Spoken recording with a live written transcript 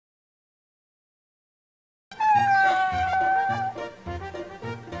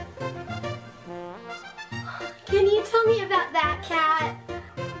Tell me about that cat.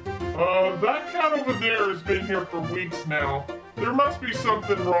 That cat over there has been here for weeks now. There must be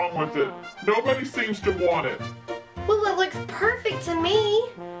something wrong with it. Nobody seems to want it. Well, it looks perfect to me.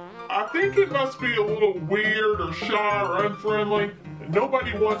 I think it must be a little weird or shy or unfriendly.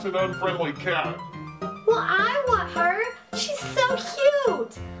 Nobody wants an unfriendly cat. Well, I want her. She's so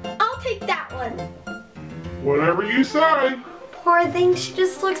cute. I'll take that one. Whatever you say. Poor thing, she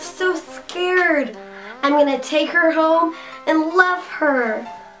just looks so scared. I'm gonna take her home and love her.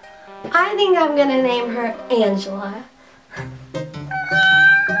 I think I'm gonna name her Angela.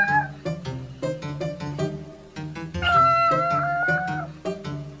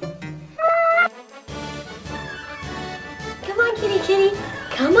 Come on, kitty, kitty.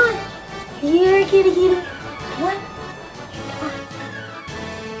 Come on. Here, kitty, kitty. Come on. Come on.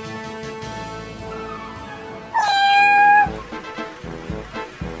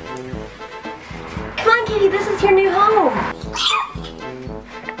 Come on, kitty. This is your new home.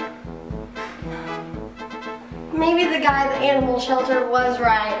 Maybe the guy at the animal shelter was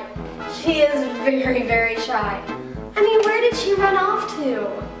right. She is very, very shy. I mean, where did she run off to?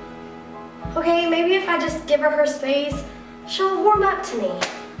 Okay, maybe if I just give her space, she'll warm up to me.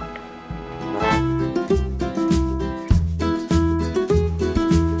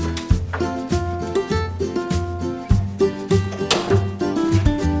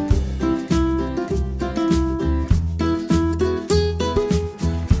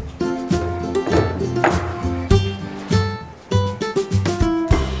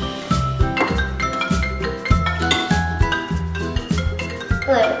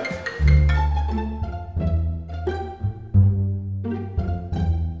 Look.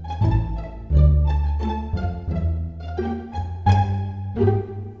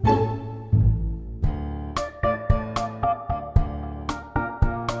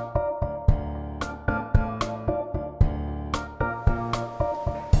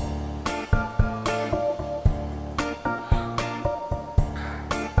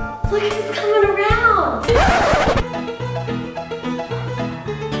 Look at this coming around.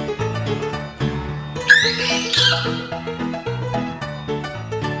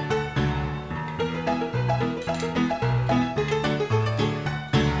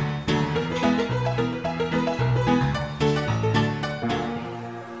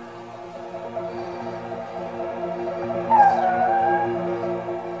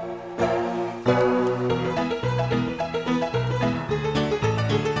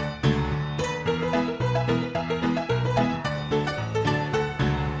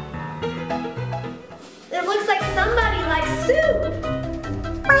 It looks like somebody likes soup.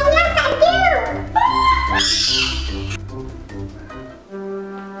 Oh, yes, I do.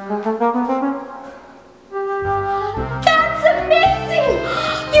 That's amazing.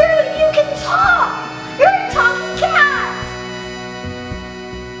 You can talk. You're a talking cat.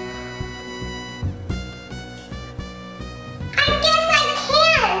 I guess I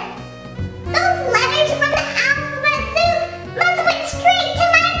can. Those letters from the alphabet soup must went straight to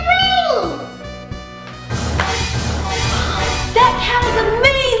my brain. That cat is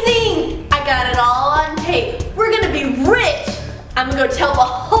amazing! I got it all on tape. We're gonna be rich! I'm gonna go tell the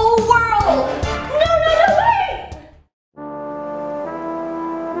whole world! No, wait!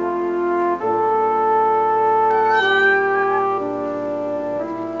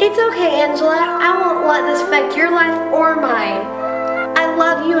 It's okay, Angela. I won't let this affect your life or mine. I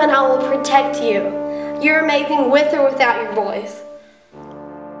love you and I will protect you. You're amazing with or without your voice.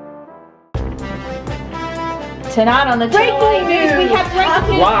 Tonight on the Channel 8 News, we have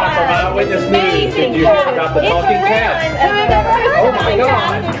breaking news. Live from Eyewitness News. Did you hear about the talking cat? Oh my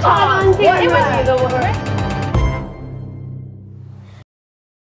God! Well, it was